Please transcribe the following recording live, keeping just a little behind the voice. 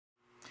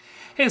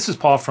Hey, this is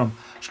Paul from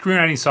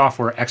Screenwriting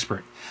Software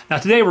Expert. Now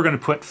today we're going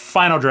to put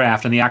Final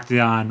Draft on the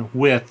Octagon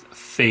with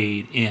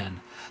Fade In.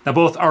 Now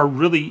both are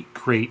really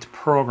great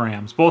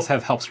programs. Both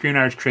have helped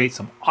screenwriters create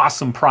some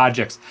awesome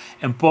projects,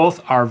 and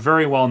both are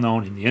very well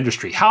known in the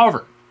industry.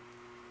 However,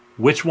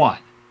 which one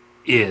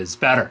is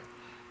better?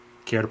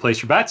 Care to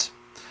place your bets?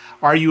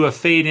 Are you a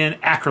Fade In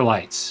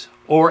acolyte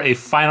or a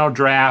Final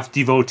Draft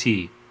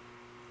devotee?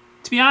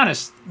 To be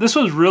honest, this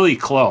was really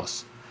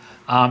close.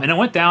 And it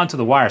went down to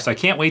the wire, so I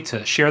can't wait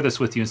to share this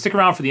with you. And stick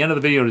around for the end of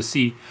the video to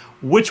see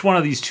which one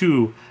of these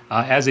two,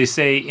 as they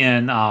say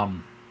in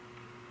Iron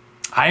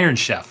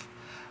Chef,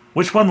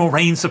 which one will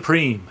reign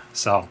supreme.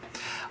 So,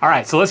 all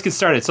right, so let's get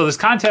started. So this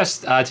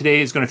contest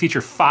today is going to feature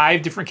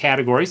 5 different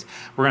categories.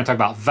 We're going to talk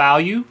about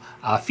value,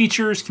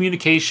 features,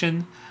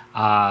 communication,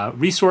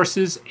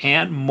 resources,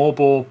 and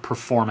mobile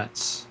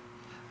performance.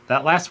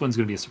 That last one's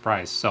going to be a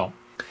surprise. So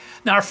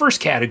now our first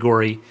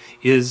category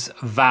is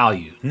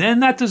value. And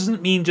then that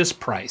doesn't mean just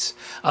price.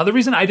 The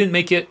reason I didn't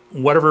make it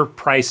whatever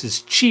price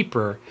is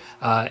cheaper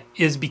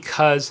is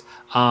because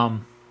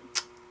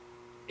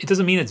it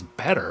doesn't mean it's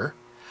better.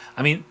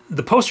 I mean,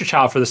 the poster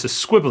child for this is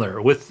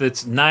Squibbler with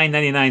its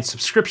 $9.99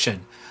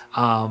 subscription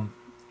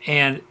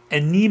and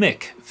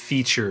anemic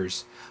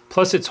features,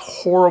 plus its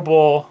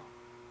horrible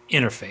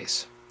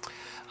interface.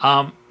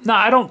 Now,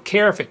 I don't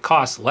care if it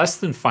costs less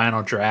than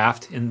Final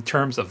Draft in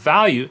terms of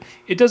value.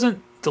 It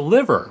doesn't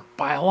deliver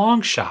by a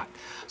long shot.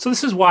 So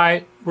this is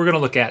why we're going to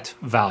look at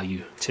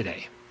value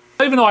today.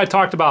 Even though I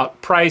talked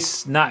about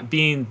price not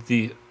being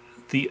the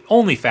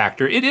only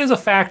factor, it is a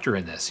factor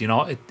in this. You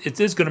know, it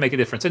is going to make a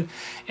difference,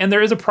 and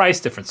there is a price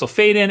difference. So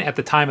Fade In at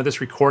the time of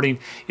this recording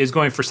is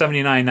going for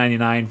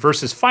 $79.99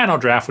 versus Final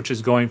Draft, which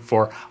is going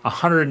for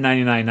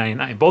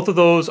 $199.99. Both of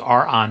those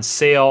are on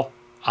sale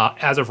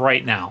as of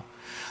right now.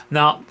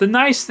 Now, the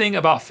nice thing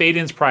about Fade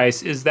In's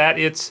price is that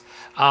it's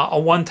a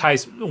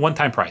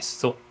one-time price.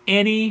 So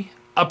any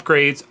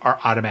upgrades are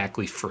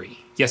automatically free.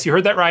 Yes, you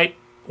heard that right.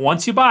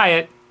 Once you buy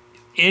it,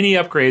 any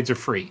upgrades are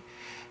free.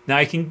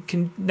 Now,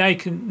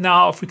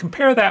 now if we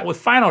compare that with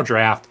Final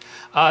Draft,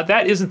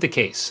 that isn't the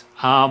case.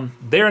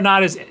 They're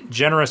not as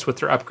generous with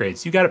their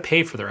upgrades. You got to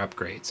pay for their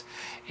upgrades.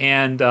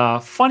 And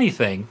funny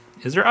thing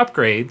is, their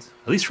upgrades,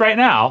 at least right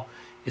now,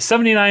 is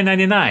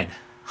 $79.99.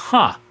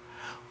 Huh?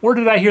 Where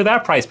did I hear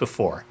that price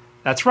before?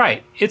 That's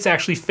right. It's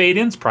actually Fade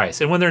In's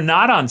price. And when they're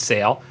not on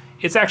sale,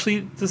 it's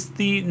actually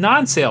the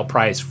non-sale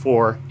price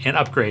for an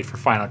upgrade for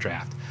Final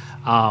Draft.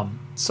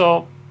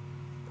 So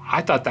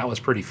I thought that was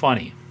pretty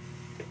funny.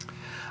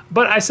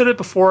 But I said it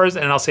before, and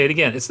I'll say it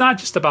again. It's not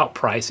just about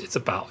price, it's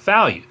about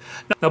value.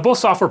 Now, both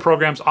software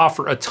programs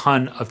offer a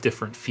ton of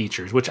different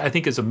features, which I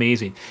think is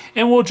amazing.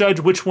 And we'll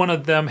judge which one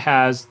of them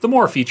has the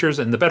more features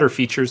and the better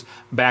features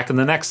back in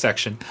the next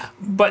section.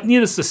 But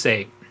needless to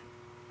say,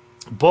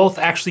 both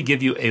actually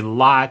give you a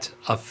lot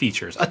of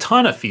features, a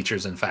ton of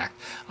features, in fact.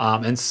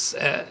 And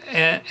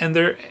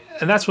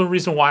that's one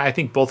reason why I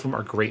think both of them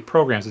are great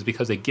programs, is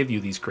because they give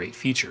you these great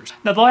features.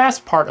 Now, the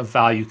last part of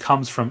value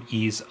comes from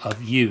ease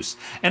of use.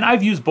 And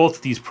I've used both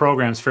of these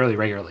programs fairly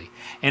regularly.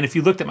 And if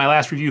you looked at my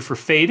last review for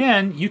Fade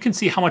In, you can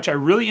see how much I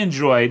really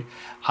enjoyed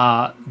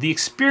the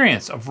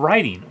experience of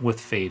writing with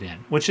Fade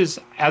In, which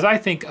is, as I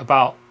think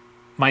about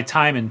my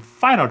time in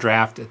Final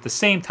Draft at the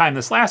same time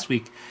this last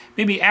week,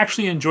 made me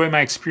actually enjoy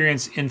my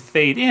experience in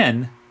Fade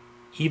In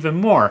even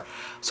more.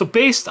 So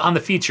based on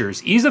the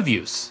features, ease of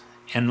use,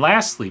 and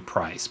lastly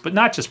price, but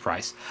not just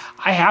price,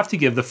 I have to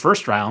give the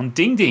first round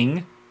ding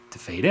ding to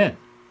Fade In.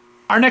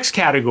 Our next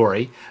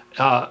category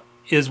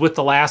is with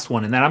the last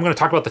one, and then I'm going to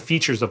talk about the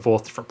features of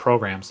both different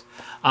programs.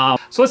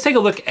 So let's take a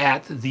look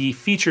at the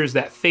features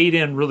that Fade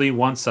In really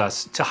wants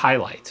us to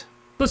highlight.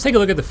 Let's take a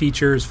look at the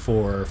features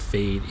for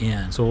Fade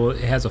In. So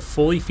it has a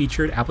fully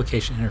featured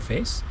application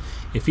interface.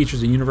 It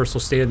features a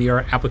universal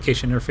state-of-the-art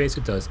application interface.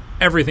 It does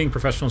everything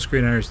professional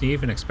screenwriters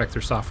need and expect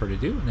their software to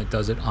do, and it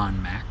does it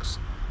on Macs,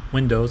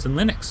 Windows, and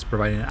Linux,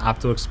 providing an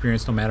optimal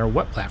experience no matter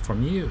what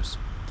platform you use.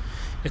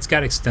 It's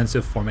got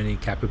extensive formatting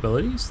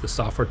capabilities. The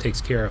software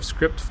takes care of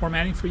script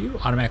formatting for you,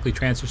 automatically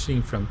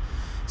transitioning from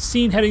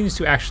scene headings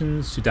to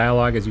actions to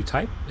dialogue as you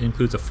type. It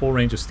includes a full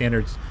range of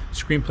standard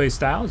screenplay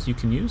styles you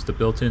can use, the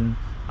built-in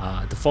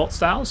default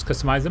styles,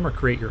 customize them, or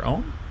create your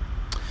own.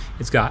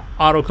 It's got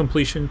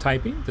auto-completion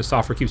typing. The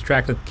software keeps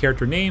track of the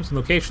character names and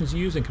locations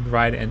you use and can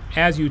provide an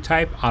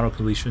as-you-type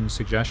auto-completion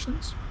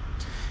suggestions.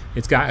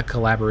 It's got a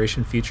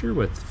collaboration feature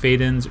with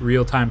Fade In's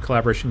real-time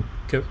collaboration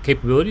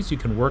capabilities. You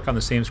can work on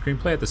the same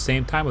screenplay at the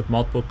same time with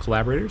multiple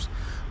collaborators,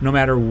 no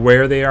matter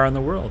where they are in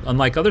the world.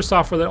 Unlike other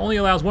software that only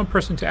allows one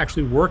person to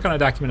actually work on a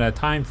document at a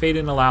time, Fade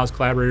In allows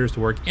collaborators to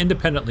work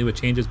independently with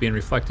changes being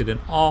reflected in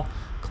all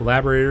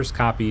collaborators'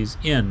 copies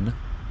in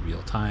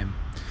real time.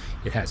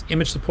 It has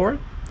image support,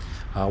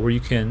 where you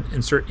can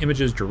insert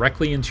images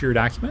directly into your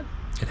document.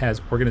 It has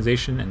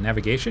organization and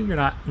navigation. You're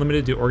not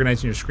limited to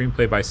organizing your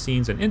screenplay by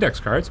scenes and index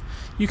cards.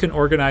 You can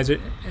organize it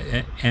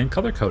and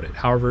color code it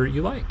however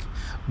you like,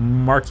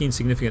 marking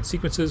significant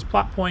sequences,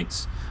 plot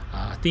points,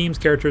 themes,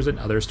 characters, and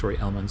other story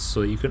elements,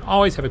 so you can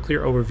always have a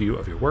clear overview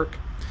of your work.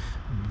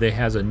 They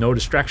has a no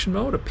distraction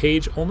mode, a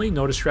page only,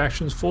 no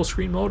distractions, full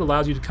screen mode,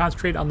 allows you to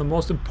concentrate on the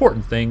most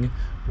important thing,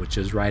 which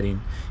is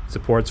writing. It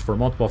supports for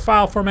multiple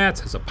file formats,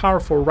 has a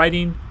powerful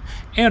writing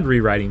and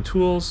rewriting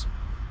tools.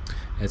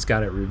 It's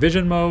got a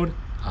revision mode,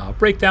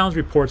 breakdowns,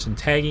 reports, and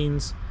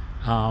taggings,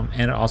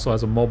 and it also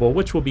has a mobile,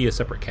 which will be a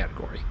separate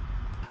category.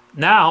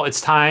 Now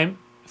it's time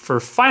for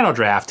Final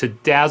Draft to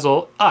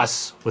dazzle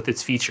us with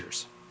its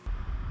features.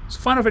 So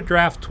Final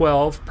Draft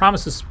 12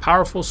 promises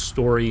powerful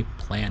story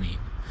planning.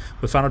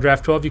 With Final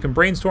Draft 12, you can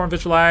brainstorm,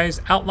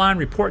 visualize, outline,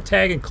 report,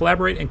 tag, and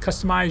collaborate and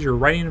customize your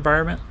writing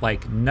environment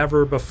like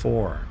never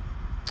before.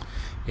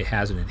 It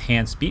has an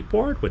enhanced beat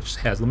board, which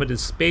has limited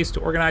space to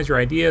organize your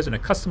ideas in a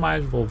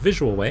customizable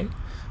visual way,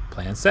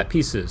 plan set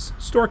pieces,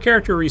 store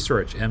character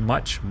research, and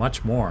much,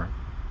 much more.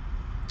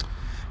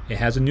 It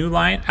has a new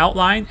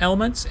outline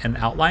elements and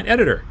outline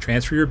editor.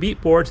 Transfer your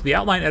beat board to the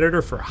outline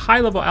editor for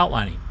high-level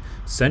outlining.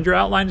 Send your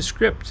outline to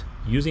script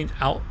using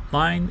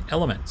outline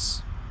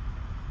elements.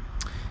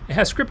 It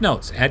has script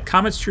notes. Add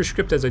comments to your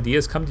script as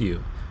ideas come to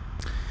you.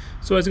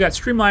 So it's got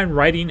streamlined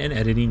writing and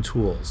editing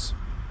tools.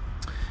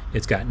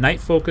 It's got night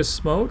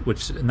focus mode,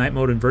 which night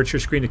mode inverts your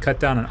screen to cut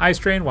down on eye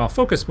strain, while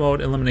focus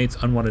mode eliminates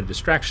unwanted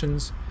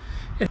distractions.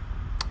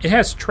 It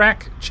has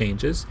track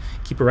changes.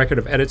 Keep a record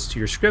of edits to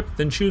your script,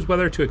 then choose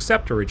whether to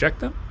accept or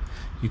reject them.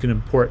 You can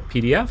import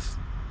PDF.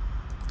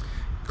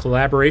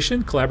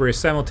 Collaboration. Collaborate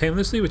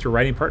simultaneously with your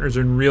writing partners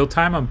in real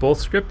time on both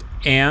script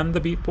and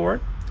the beat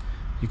board.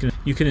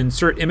 You can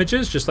insert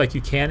images just like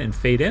you can in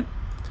Fade In.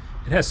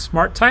 It has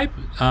Smart Type,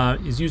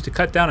 is used to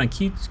cut down on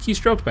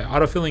keystrokes by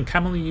autofilling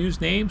commonly used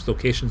names,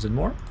 locations, and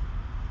more.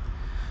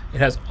 It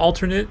has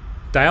alternate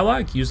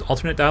dialogue. Use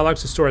alternate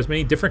dialogues to store as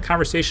many different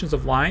conversations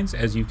of lines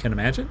as you can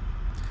imagine.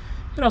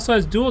 It also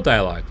has dual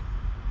dialogue.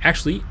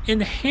 Actually,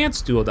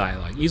 enhanced dual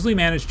dialogue. Easily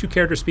manage two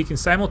characters speaking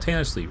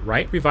simultaneously.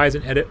 Write, revise,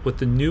 and edit with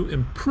the new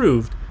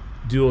improved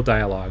dual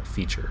dialogue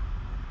feature.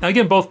 Now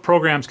again, both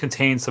programs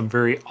contain some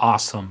very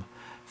awesome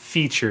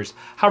features.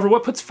 However,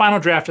 what puts Final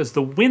Draft as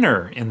the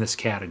winner in this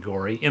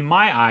category, in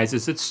my eyes,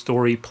 is its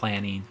story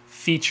planning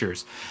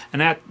features.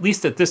 And at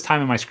least at this time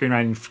in my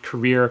screenwriting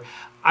career,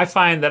 I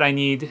find that I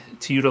need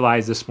to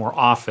utilize this more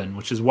often,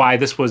 which is why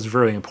this was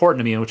very important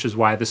to me, and which is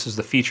why this is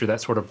the feature that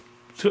sort of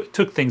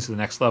took things to the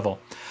next level.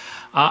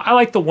 I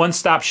like the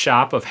one-stop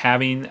shop of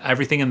having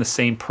everything in the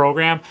same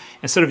program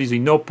instead of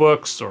using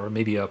notebooks or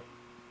maybe a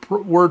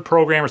Word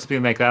program or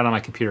something like that on my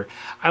computer.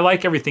 I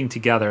like everything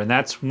together, and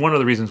that's one of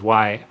the reasons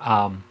why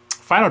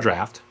Final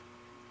Draft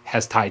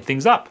has tied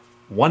things up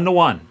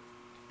 1-to-1.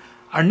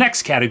 Our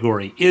next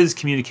category is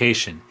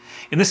communication.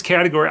 In this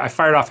category, I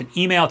fired off an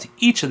email to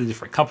each of the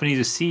different companies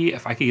to see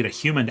if I could get a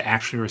human to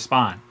actually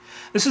respond.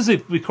 This is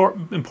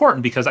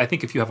important because I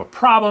think if you have a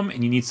problem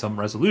and you need some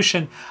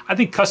resolution, I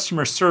think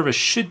customer service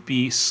should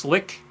be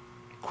slick,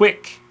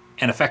 quick,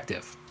 and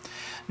effective.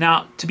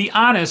 Now, to be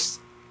honest,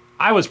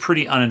 I was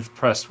pretty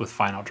unimpressed with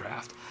Final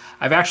Draft.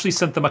 I've actually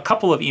sent them a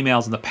couple of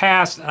emails in the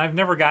past, and I've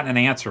never gotten an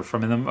answer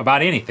from them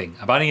about anything,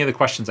 about any of the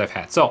questions I've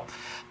had. So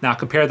now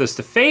compare this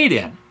to Fade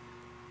In,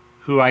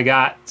 who I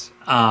got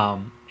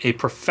a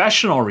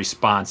professional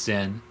response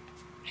in,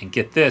 and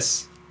get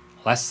this,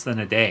 less than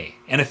a day.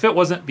 And if it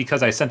wasn't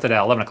because I sent it at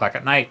 11 o'clock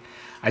at night,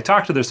 I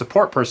talked to their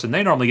support person.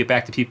 They normally get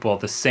back to people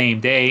the same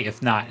day,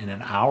 if not in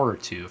an hour or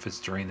two, if it's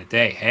during the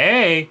day.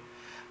 Hey,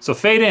 so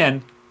Fade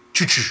In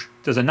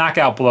does a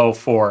knockout blow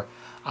for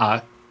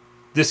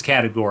this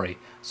category.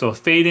 So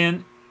Fade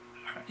In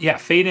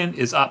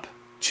is up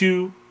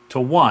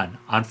 2-to-1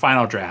 on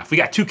Final Draft. We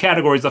got two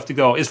categories left to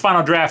go. Is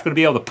Final Draft going to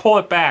be able to pull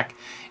it back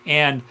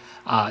and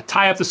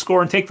tie up the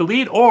score and take the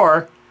lead,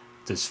 or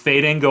does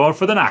Fade In go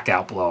for the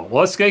knockout blow?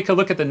 Well, let's take a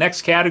look at the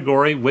next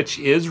category, which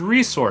is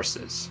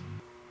resources.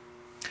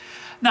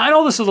 Now, I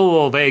know this is a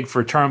little vague for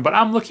a term, but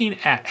I'm looking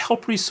at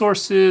help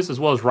resources as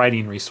well as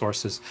writing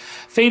resources.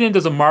 Fade In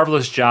does a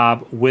marvelous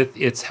job with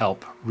its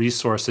help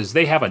resources.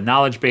 They have a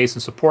knowledge base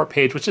and support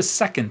page, which is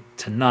second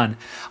to none.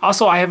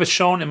 Also, I have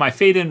shown in my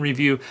Fade In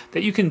review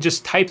that you can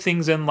just type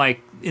things in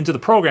into the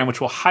program,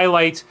 which will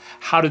highlight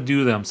how to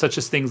do them, such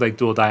as things like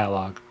dual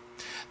dialogue.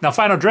 Now,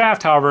 Final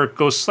Draft, however,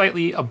 goes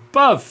slightly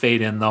above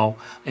Fade In, though,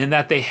 in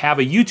that they have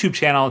a YouTube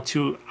channel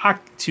to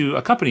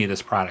accompany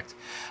this product.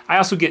 I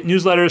also get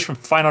newsletters from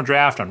Final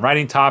Draft on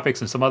writing topics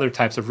and some other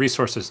types of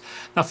resources.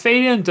 Now,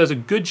 Fade In does a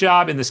good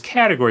job in this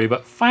category,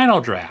 but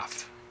Final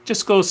Draft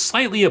just goes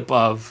slightly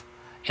above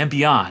and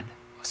beyond.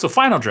 So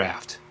Final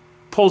Draft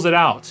pulls it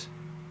out.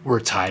 We're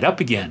tied up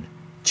again,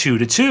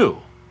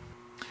 2-to-2.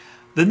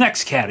 The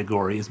next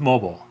category is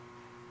mobile.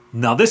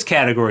 Now, this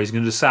category is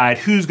going to decide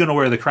who's going to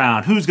wear the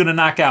crown, who's going to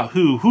knock out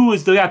who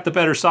has got the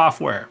better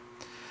software.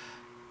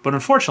 But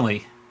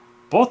unfortunately,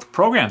 both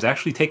programs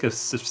actually take a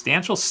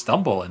substantial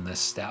stumble in this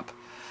step.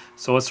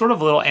 So it's sort of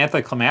a little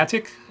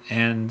anticlimactic,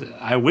 and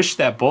I wish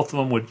that both of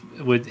them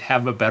would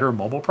have a better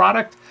mobile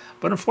product,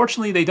 but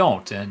unfortunately they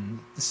don't. And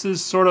this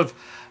is sort of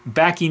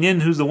backing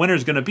in who's the winner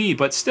is going to be,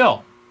 but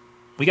still,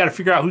 we got to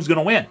figure out who's going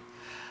to win.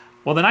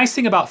 Well, the nice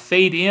thing about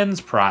Fade In's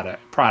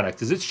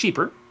product is it's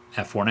cheaper.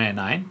 at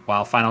 $4.99,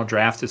 while Final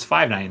Draft is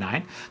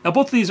 $5.99. Now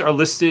both of these are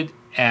listed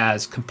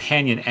as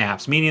companion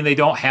apps, meaning they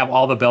don't have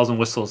all the bells and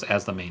whistles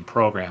as the main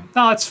program.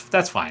 No,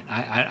 that's fine.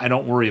 I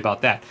don't worry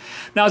about that.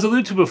 Now, as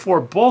alluded to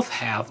before, both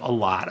have a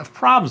lot of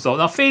problems though.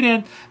 Now, Fade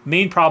In,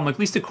 main problem, at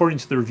least according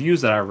to the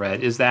reviews that I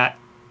read, is that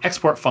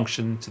export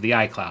function to the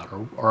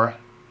iCloud or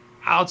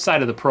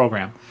outside of the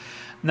program.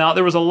 Now,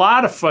 there was a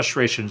lot of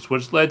frustrations,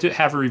 which led to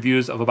having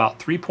reviews of about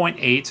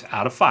 3.8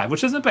 out of 5,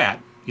 which isn't bad.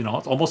 You know,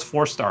 it's almost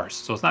 4 stars,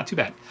 so it's not too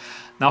bad.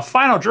 Now,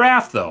 Final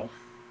Draft, though,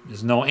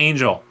 is no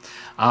angel.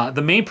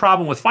 The main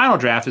problem with Final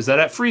Draft is that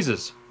it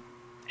freezes,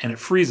 and it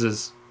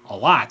freezes a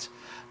lot.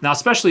 Now,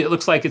 especially, it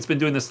looks like it's been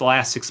doing this the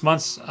last 6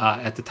 months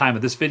at the time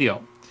of this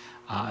video.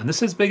 And this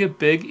has been a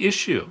big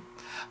issue.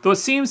 Though it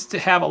seems to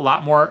have a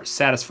lot more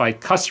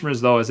satisfied customers,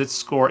 though, as its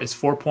score is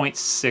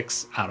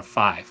 4.6 out of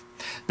 5.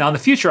 Now, in the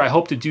future, I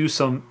hope to do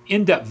some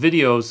in-depth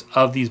videos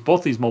of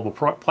both these mobile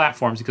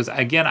platforms because,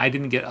 again, I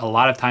didn't get a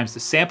lot of times to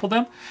sample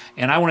them,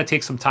 and I want to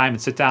take some time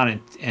and sit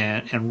down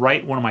and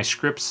write one of my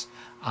scripts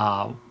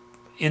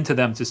into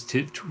them just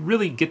to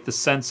really get the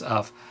sense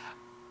of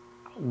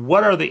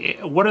what are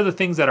the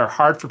things that are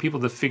hard for people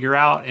to figure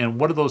out, and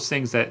what are those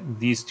things that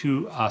these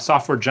two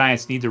software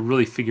giants need to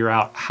really figure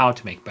out how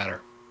to make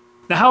better.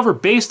 Now, however,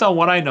 based on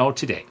what I know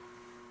today,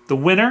 the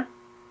winner,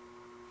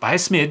 by a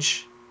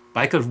smidge,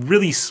 by like a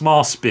really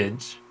small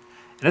smidge,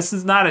 and this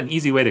is not an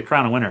easy way to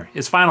crown a winner,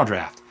 is Final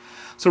Draft.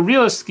 So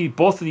realistically,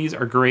 both of these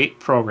are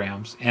great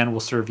programs and will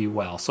serve you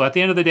well. So at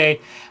the end of the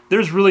day,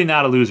 there's really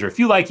not a loser. If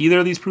you like either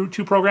of these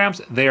two programs,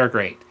 they are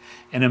great.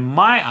 And in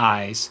my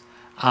eyes,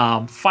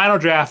 Final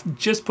Draft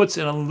just puts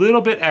in a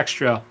little bit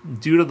extra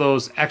due to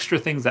those extra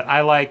things that I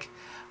like,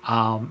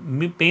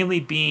 mainly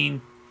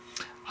being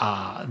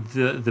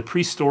the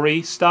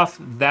pre-story stuff.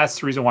 That's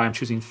the reason why I'm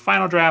choosing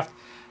Final Draft,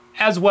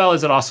 as well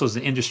as it also is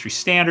an industry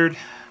standard.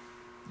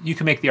 You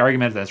can make the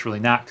argument that it's really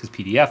not because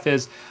PDF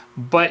is,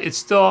 but it's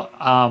still,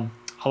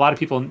 a lot of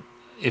people,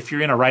 if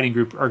you're in a writing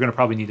group, are going to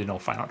probably need to know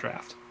Final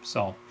Draft.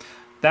 So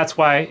that's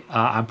why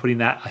I'm putting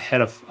that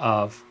ahead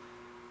of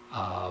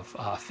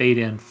Fade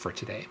In for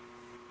today.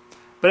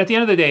 But at the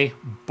end of the day,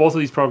 both of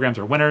these programs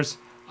are winners.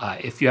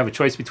 If you have a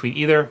choice between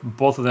either,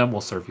 both of them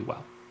will serve you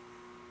well.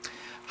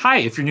 Hi,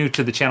 if you're new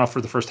to the channel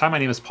for the first time, my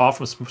name is Paul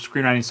from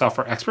Screenwriting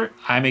Software Expert.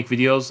 I make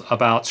videos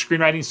about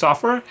screenwriting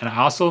software, and I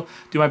also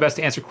do my best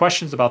to answer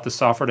questions about this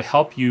software to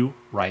help you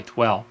write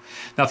well.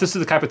 Now, if this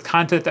is the type of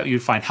content that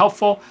you'd find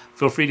helpful,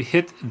 feel free to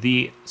hit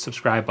the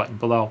subscribe button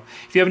below.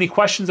 If you have any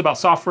questions about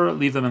software,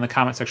 leave them in the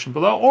comment section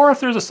below, or if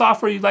there's a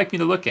software you'd like me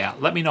to look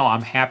at, let me know.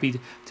 I'm happy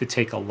to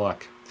take a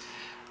look.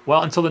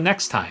 Well, until the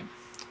next time,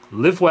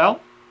 live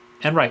well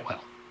and write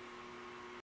well.